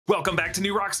Welcome back to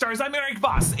New Rockstars. I'm Erik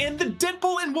Voss, and the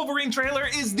Deadpool and Wolverine trailer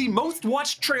is the most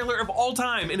watched trailer of all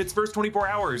time in its first 24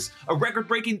 hours. A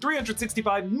record-breaking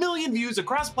 365 million views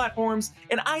across platforms,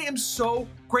 and I am so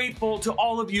grateful to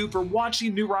all of you for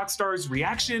watching New Rockstars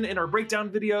reaction and our breakdown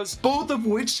videos, both of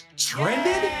which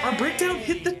trended. Our breakdown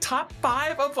hit the top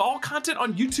 5 of all content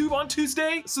on YouTube on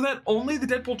Tuesday, so that only the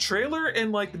Deadpool trailer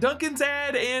and like the Duncan's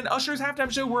ad and Usher's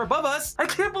halftime show were above us. I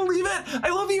can't believe it. I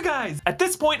love you guys. At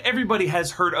this point, everybody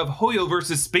has heard of Hoyo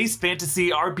vs. Space Fantasy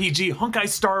RPG Honkai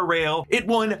Star Rail. It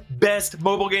won Best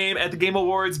Mobile Game at the Game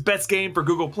Awards, Best Game for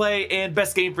Google Play, and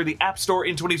Best Game for the App Store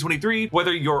in 2023.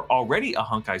 Whether you're already a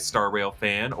Honkai Star Rail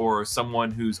fan or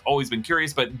someone who's always been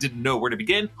curious but didn't know where to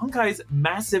begin, Honkai's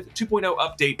massive 2.0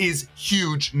 update is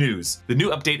huge news. The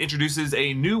new update introduces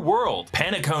a new world,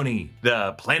 Panacony,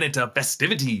 the planet of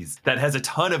festivities, that has a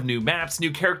ton of new maps,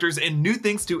 new characters, and new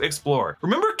things to explore.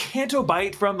 Remember Canto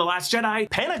Bight from The Last Jedi?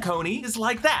 Panacony is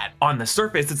like that. On the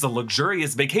surface, it's a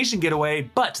luxurious vacation getaway,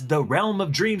 but the realm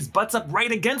of dreams butts up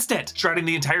right against it, shrouding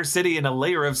the entire city in a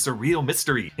layer of surreal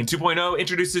mystery. And 2.0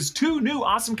 introduces 2 new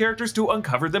awesome characters to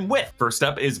uncover them with. First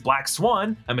up is Black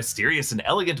Swan, a mysterious and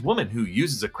elegant woman who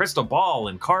uses a crystal ball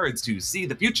and cards to see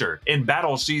the future. In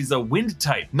battle, she's a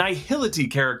wind-type, nihility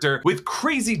character with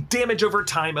crazy damage over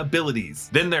time abilities.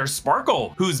 Then there's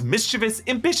Sparkle, who's mischievous,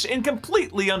 impish, and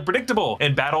completely unpredictable.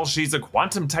 In battle, she's a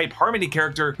quantum-type harmony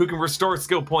character who can restore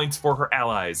skill points for her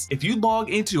allies. If you log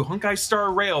into Honkai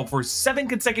Star Rail for 7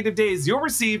 consecutive days, you'll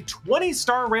receive 20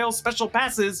 Star Rail special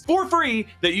passes for free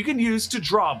that you can use to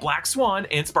draw Black Swan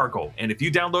and Sparkle. And if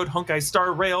you download Honkai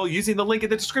Star Rail using the link in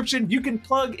the description, you can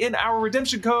plug in our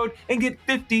redemption code and get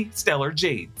 50 Stellar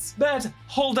Jades. But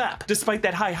hold up, despite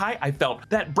that high I felt,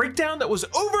 that breakdown that was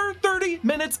over 30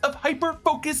 minutes of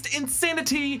hyper-focused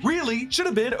insanity really should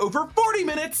have been over 40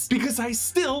 minutes because I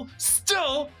still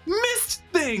missed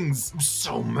things. I'm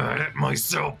so mad at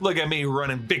myself. Look at me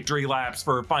running victory laps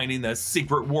for finding the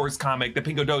Secret Wars comic, the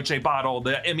Pinko Dolce bottle,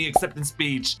 the Emmy acceptance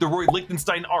speech, the Roy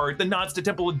Lichtenstein art, the nods to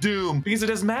Temple of Doom, because it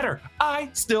doesn't matter. I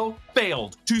still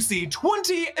failed to see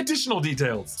 20 additional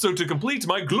details. So to complete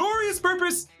my glorious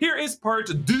purpose, here is part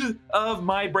 2 of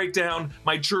my breakdown,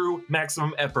 my true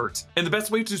maximum effort. And the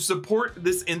best way to support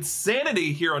this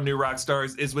insanity here on New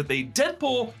Rockstars is with a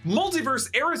Deadpool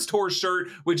Multiverse Eras Tour shirt,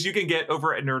 which you can get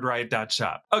over at nerdriot.shop.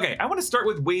 Okay, I want to start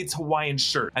with Wade's Hawaiian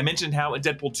shirt. I mentioned how in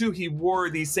Deadpool 2 he wore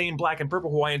the same black and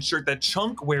purple Hawaiian shirt that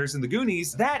Chunk wears in the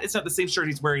Goonies. That is not the same shirt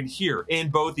he's wearing here. In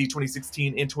both the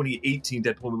 2016 and 2018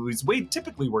 Deadpool movies, Wade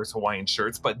typically wears Hawaiian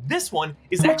shirts, but this one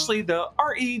is actually the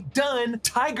R.E. Dunn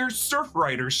Tiger Surf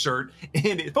Rider shirt.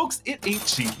 And folks, it ain't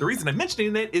cheap. The reason I'm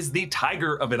mentioning it is the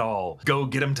tiger of it all. Go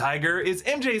get him, Tiger is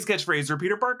MJ's catchphrase for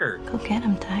Peter Parker. Go get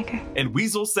him, Tiger. And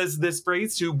Weasel says this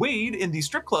phrase to Wade in the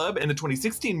strip club in the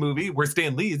 2016 movie where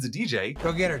Stan Lee is a DJ.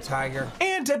 Go get her, Tiger.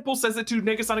 And Deadpool says it to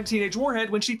Negasonic Teenage Warhead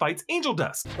when she fights Angel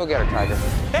Dust. Go get her, Tiger.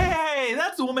 Hey,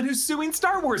 that's the woman who's suing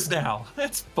Star Wars now.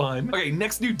 That's fun. Okay,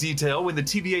 next new detail. When the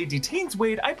TVA detains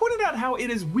Wade, I pointed out how it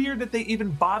is weird that they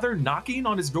even bother knocking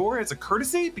on his door as a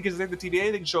courtesy because they're the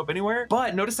TVA, they can show up anywhere.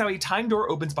 But notice how a time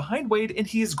door opens behind Wade and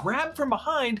he is grabbed from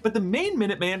behind, but the main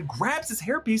Minuteman grabs his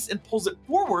hairpiece and pulls it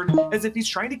forward as if he's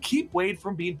trying to keep Wade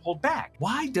from being pulled back.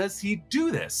 Why does he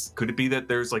do this? Could it be that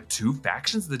there's like 2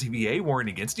 factions of the TVA warring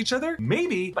against each other?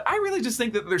 Maybe, but I really just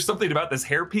think that there's something about this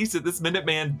hairpiece that this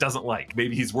Minuteman doesn't like.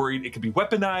 Maybe he's worried it could be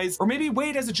weaponized, or maybe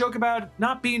Wade has a joke about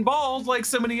not being bald like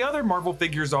so many other Marvel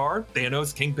figures are.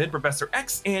 Thanos, Kingpin, Professor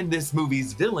X, and this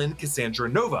movie's villain, Cassandra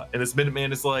Nova. And this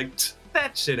Minuteman is like,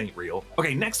 that shit ain't real.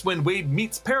 Okay, next when Wade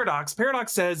meets Paradox,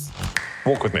 Paradox says,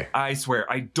 walk with me. I swear,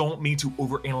 I don't mean to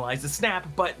overanalyze the snap,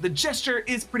 but the gesture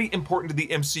is pretty important to the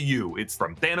MCU. It's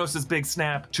from Thanos' big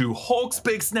snap, to Hulk's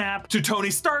big snap, to Tony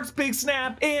Stark's big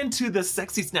snap, and to the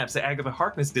sexy snaps that Agatha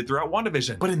Harkness did throughout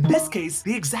WandaVision. But in this case,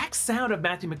 the exact sound of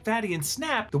Matthew McFadden's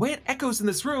snap, the way it echoes in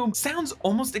this room, sounds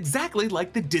almost exactly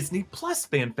like the Disney Plus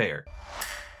fanfare.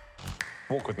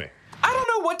 Walk with me. I don't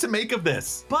know what to make of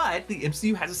this, but the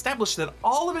MCU has established that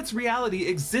all of its reality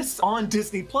exists on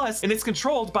Disney Plus and it's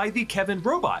controlled by the Kevin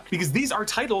robot, because these are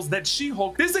titles that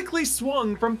She-Hulk physically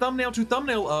swung from thumbnail to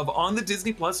thumbnail of on the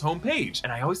Disney Plus homepage.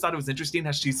 And I always thought it was interesting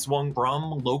how she swung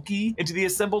from Loki into the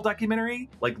Assemble documentary.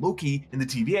 Like Loki in the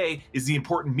TVA is the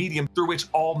important medium through which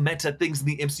all meta things in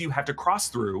the MCU have to cross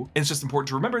through. And it's just important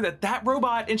to remember that that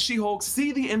robot and She-Hulk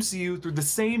see the MCU through the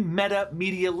same meta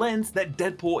media lens that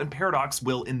Deadpool and Paradox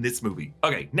will in this movie.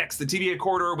 Okay, next, the TVA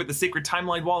corridor with the sacred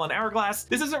timeline wall and hourglass.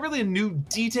 This isn't really a new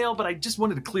detail, but I just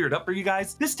wanted to clear it up for you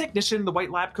guys. This technician in the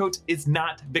white lab coat is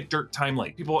not Victor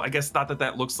Timely. People, I guess, thought that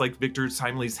that looks like Victor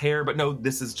Timely's hair, but no,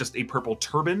 this is just a purple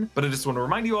turban. But I just want to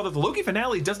remind you all that the Loki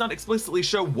finale does not explicitly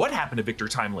show what happened to Victor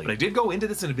Timely. But I did go into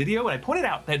this in a video, and I pointed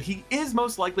out that he is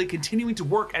most likely continuing to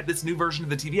work at this new version of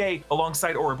the TVA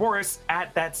alongside Ouroboros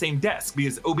at that same desk,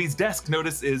 because Obi's desk,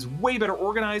 notice, is way better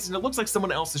organized, and it looks like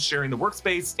someone else is sharing the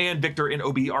workspace, and Victor and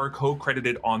Obi are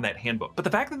co-credited on that handbook. But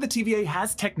the fact that the TVA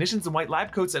has technicians in white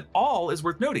lab coats at all is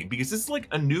worth noting, because this is like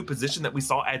a new position that we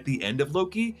saw at the end of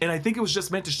Loki, and I think it was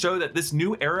just meant to show that this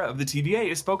new era of the TVA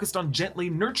is focused on gently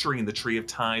nurturing the tree of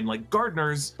time like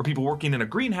gardeners or people working in a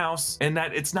greenhouse, and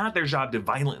that it's not their job to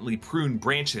violently prune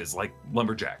branches like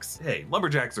lumberjacks. Hey,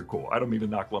 lumberjacks are cool. I don't mean to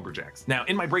knock lumberjacks. Now,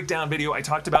 in my breakdown video, I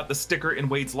talked about the sticker in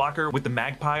Wade's locker with the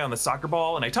magpie on the soccer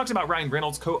ball, and I talked about Ryan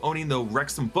Reynolds co-owning the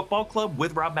Wrexham Football Club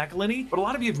with Rob McElhenney, but a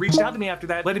lot of you have reached out to me after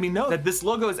that, letting me know that this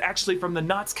logo is actually from the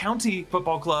Notts County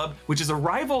Football Club, which is a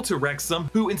rival to Wrexham,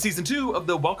 who in season 2 of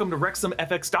the Welcome to Wrexham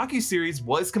FX docu-series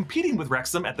was competing with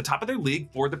Wrexham at the top of their league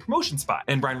for the promotion spot.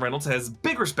 And Ryan Reynolds has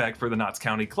big respect for the Notts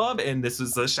County Club, and this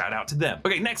is a shout out to them.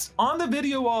 Okay, next, on the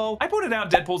video wall, I pointed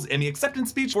out Deadpool's Emmy acceptance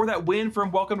speech for that win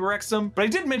from Welcome to Wrexham, but I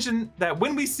did mention that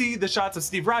when we see the shots of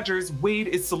Steve Rogers, Wade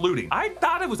is saluting. I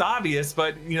thought it was obvious,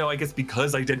 but you know, I guess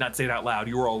because I did not say it out loud,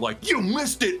 you were all like, you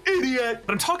missed it, idiot!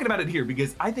 But I'm talking about it here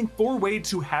because I think for Wade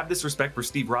to have this respect for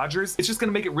Steve Rogers, it's just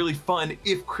gonna make it really fun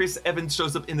if Chris Evans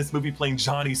shows up in this movie playing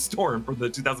Johnny Storm from the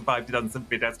 2005-2007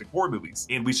 Fantastic Four movies.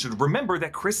 And we should remember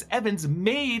that Chris Evans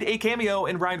made a cameo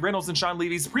in Ryan Reynolds and Sean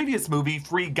Levy's previous movie,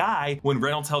 Free Guy, when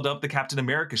Reynolds held up the Captain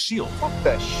America shield. What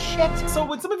the shit? So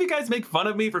when some of you guys make fun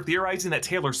of me for theorizing that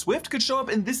Taylor Swift could show up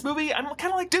in this movie, I'm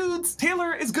kind of like, dudes,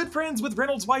 Taylor is good friends with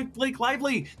Reynolds' wife, Blake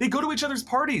Lively. They go to each other's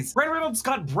parties. Ryan Reynolds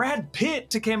got Brad Pitt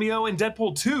to cameo in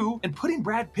Deadpool 2, and putting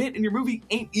Brad Pitt in your movie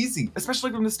ain't easy,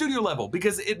 especially from the studio level,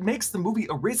 because it makes the movie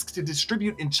a risk to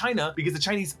distribute in China because the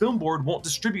Chinese film board won't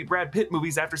distribute Brad Pitt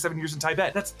movies after 7 years in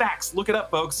Tibet. That's facts, look it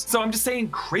up, folks. So I'm just saying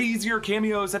crazier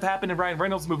cameos have happened in Ryan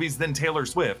Reynolds movies than Taylor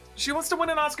Swift. She wants to win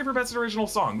an Oscar for Best Original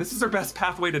Song. This is her best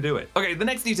pathway to do it. Okay, the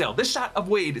next detail, this shot of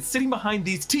Wade sitting behind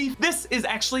these teeth, this is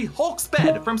actually Hulk's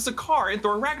bed from Sakaar in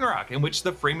Thor Ragnarok, in which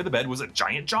the frame of the bed was a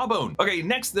giant jawbone. Okay,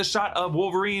 next, the shot of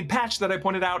Wolverine patch that I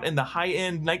pointed out in the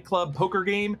high-end nightclub poker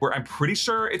game, where I'm pretty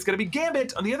sure it's gonna be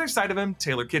Gambit on the other side of him,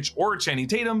 Taylor Kitsch or Channing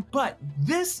Tatum, but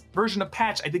this version of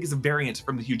Patch I think is a variant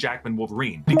from the Hugh Jackman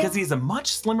Wolverine, because he has a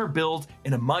much slimmer build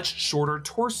and a much shorter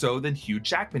torso than Hugh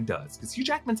Jackman does, because Hugh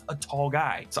Jackman's a tall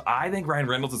guy. So I think Ryan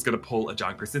Reynolds is gonna pull a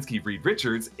John Krasinski, Reed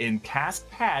Richards, and cast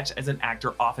Patch as an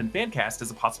actor often fan cast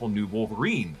as a possible new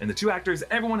Wolverine. And the two actors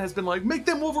everyone has been like, make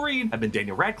them Wolverine, have been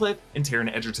Daniel Radcliffe and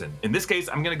Taron Egerton. In this case,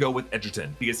 I'm gonna go with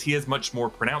Egerton, because he has much more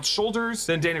pronounced shoulders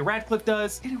than Daniel Radcliffe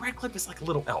does. Daniel Radcliffe is like a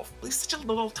little elf. He's such a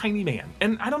little tiny man.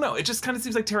 And I don't know, it just kind of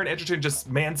seems like Taron Egerton just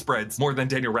man spreads more than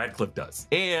Daniel Radcliffe does.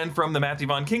 And from the Matthew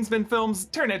Vaughn Kingsman films,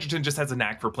 Taron Egerton just has a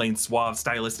knack for playing suave,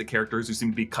 stylistic characters who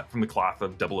seem to be cut from the cloth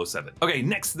of 007. Okay,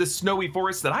 next, the snowy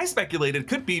forest that I speculated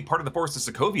could be part of the Forest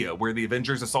of Sokovia, where the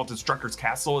Avengers assaulted Strucker's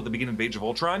castle at the beginning of Age of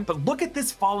Ultron. But look at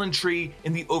this fallen tree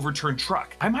in the overturned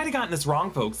truck. I might have gotten this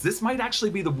wrong, folks. This might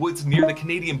actually be the woods near the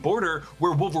Canadian border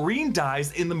where Wolverine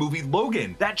dies in the movie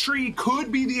Logan. That tree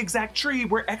could be the exact tree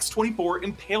where X-24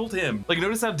 impaled him. Like,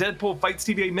 notice how Deadpool fights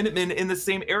TVA Minutemen in the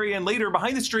same area, and later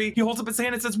behind this tree, he holds up his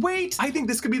hand and says, wait, I think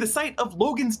this could be the site of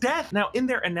Logan's death. Now, in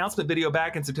their announcement video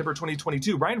back in September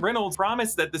 2022, Ryan Reynolds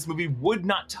promised that this movie would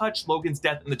not touch Logan's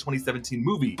death in the 2017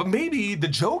 movie. But maybe the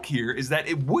joke here is that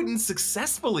it wouldn't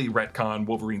successfully retcon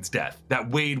Wolverine's death. That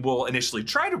Wade will initially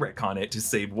try to retcon it to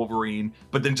save Wolverine,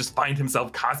 but then just find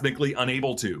himself cosmically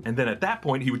unable to. And then at that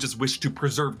point, he would just wish to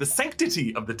preserve the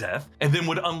sanctity of the death, and then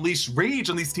would unleash rage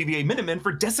on these TVA Minutemen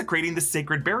for desecrating the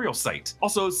sacred burial site.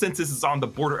 Also, since this is on the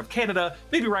border of Canada,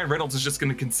 maybe Ryan Reynolds is just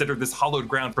going to consider this hallowed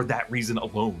ground for that reason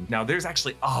alone. Now, there's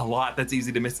actually a lot that's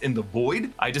easy to miss in the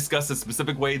void. I discussed a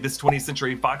specific way this 20th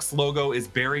Century Fox logo is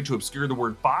buried to obscure the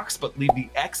word Fox, but leave the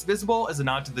X visible as a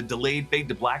nod to the delayed fade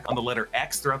to black on the letter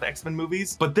X throughout the X-Men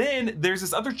movies. But then there's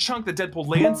this other chunk that Deadpool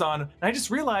lands on, and I just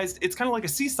realized it's kind of like a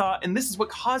seesaw, and this is what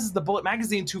causes the Bullet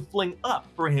magazine to fling up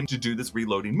for him to do this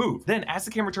reloading move. Then as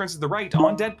the camera turns to the right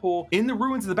on Deadpool, in the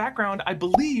ruins of the background, I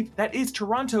believe that is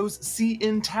Toronto's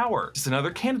CN Tower. Just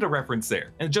another Canada reference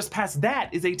there. And just past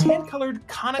that is a tan-colored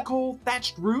conical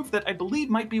thatched roof that I believe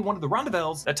might be one of the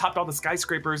rondavels that topped all the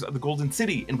skyscrapers of the Golden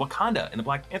City in Wakanda in the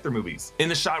Black Panther movies. In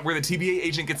the shot where the TVA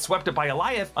agent gets swept up by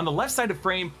Eliath, on the left side of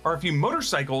frame are a few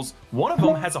motorcycles. One of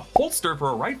them has a holster for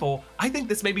a rifle. I think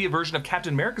this may be a version of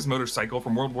Captain America's motorcycle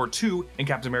from World War II and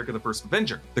Captain America: The First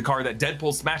Avenger. The car that Deadpool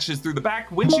Deadpool smashes through the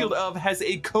back windshield of has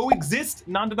a coexist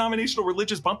non-denominational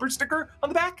religious bumper sticker on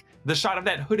the back. The shot of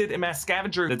that hooded and masked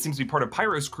scavenger that seems to be part of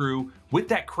Pyro's crew with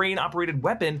that crane-operated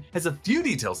weapon has a few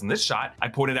details in this shot. I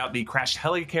pointed out the crashed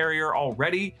helicarrier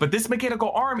already, but this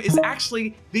mechanical arm is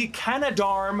actually the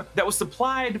Canadarm that was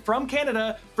supplied from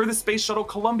Canada for the Space Shuttle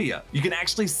Columbia. You can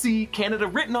actually see Canada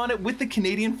written on it with the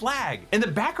Canadian flag. In the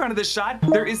background of this shot,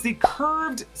 there is the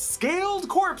curved, scaled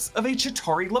corpse of a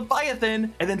Chitauri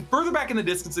Leviathan. And then further back in the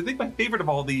distance, I think my favorite of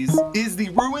all these is the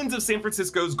ruins of San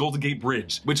Francisco's Golden Gate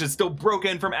Bridge, which is still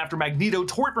broken from after Magneto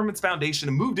tore it from its foundation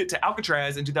and moved it to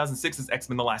Alcatraz in 2006's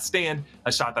X-Men The Last Stand,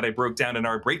 a shot that I broke down in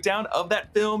our breakdown of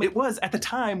that film. It was, at the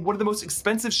time, one of the most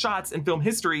expensive shots in film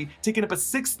history, taking up a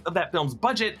sixth of that film's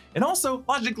budget, and also,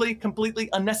 logically, completely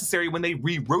unnecessary when they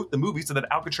rewrote the movie so that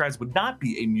Alcatraz would not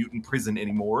be a mutant prison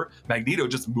anymore. Magneto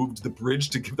just moved the bridge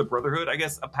to give the Brotherhood, I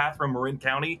guess, a path from Marin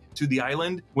County to the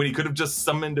island, when he could have just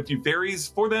summoned a few fairies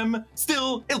for them.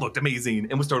 Still, it looked amazing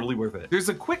and was totally worth it. There's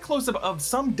a quick close-up of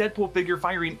some Deadpool figure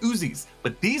firing Uzis,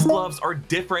 but these gloves are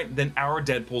different than our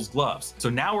Deadpool's gloves. So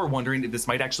now we're wondering if this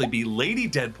might actually be Lady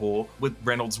Deadpool, with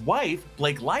Reynolds' wife,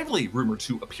 Blake Lively, rumored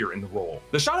to appear in the role.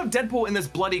 The shot of Deadpool in this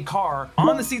bloody car,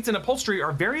 on the seats and upholstery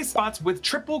are various spots with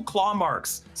triple claw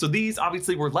marks. So these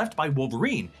obviously were left by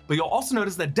Wolverine, but you'll also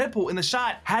notice that Deadpool in the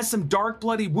shot has some dark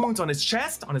bloody wounds on his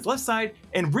chest, on his left side,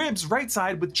 and ribs right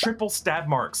side with triple stab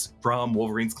marks from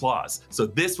Wolverine's claws. So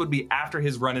this would be after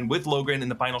his run-in with Logan in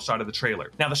the final shot of the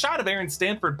trailer. Now the shot of Aaron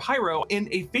Stanford Pyro in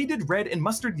a faded red and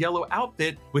mustard yellow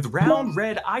outfit with round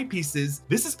red eyepieces,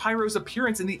 this is Pyro's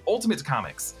appearance in the Ultimate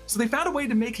comics. So they found a way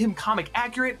to make him comic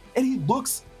accurate, and he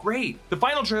looks great. The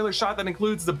final trailer shot that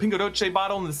includes the Pingo Doce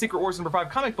bottle and the Secret Wars #5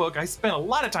 comic book, I spent a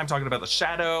lot of time talking about the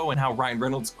shadow and how Ryan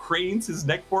Reynolds cranes his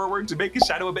neck forward to make his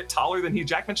shadow a bit taller than Hugh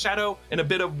Jackman's shadow, and a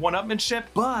bit of one-upmanship.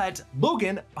 But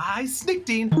Logan, by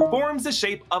snicting, forms the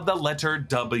shape of the letter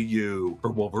W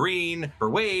for Wolverine, for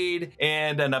Wade,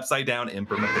 and an upside down M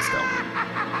for Mephisto.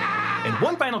 And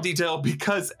one final detail,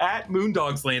 because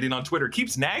 @Moondogs Landing on Twitter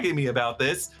keeps nagging me about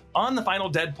this, on the final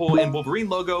Deadpool and Wolverine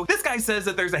logo, this guy says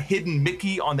that there's a hidden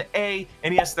Mickey on the A,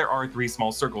 and yes, there are 3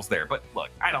 small circles there, but look,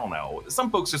 I don't know.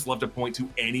 Some folks just love to point to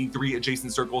any 3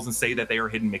 adjacent circles and say that they are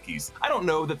hidden Mickeys. I don't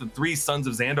know that the 3 Sons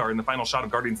of Xandar in the final shot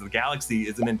of Guardians of the Galaxy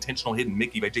is an intentional hidden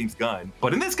Mickey by James Gunn,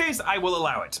 but in this case, I will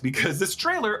allow it, because this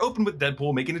trailer opened with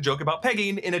Deadpool making a joke about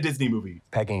pegging in a Disney movie.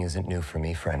 Pegging isn't new for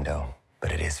me, friendo,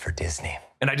 but it is for Disney.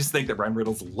 And I just think that Ryan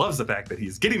Reynolds loves the fact that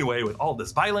he's getting away with all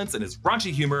this violence and his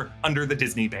raunchy humor under the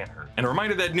Disney banner. And a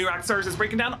reminder that New Rockstars is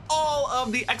breaking down all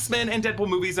of the X-Men and Deadpool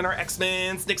movies in our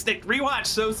X-Men Snick rewatch.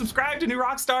 So subscribe to New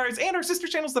Rockstars and our sister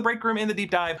channels, The Break Room and The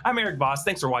Deep Dive. I'm Erik Voss.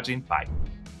 Thanks for watching. Bye.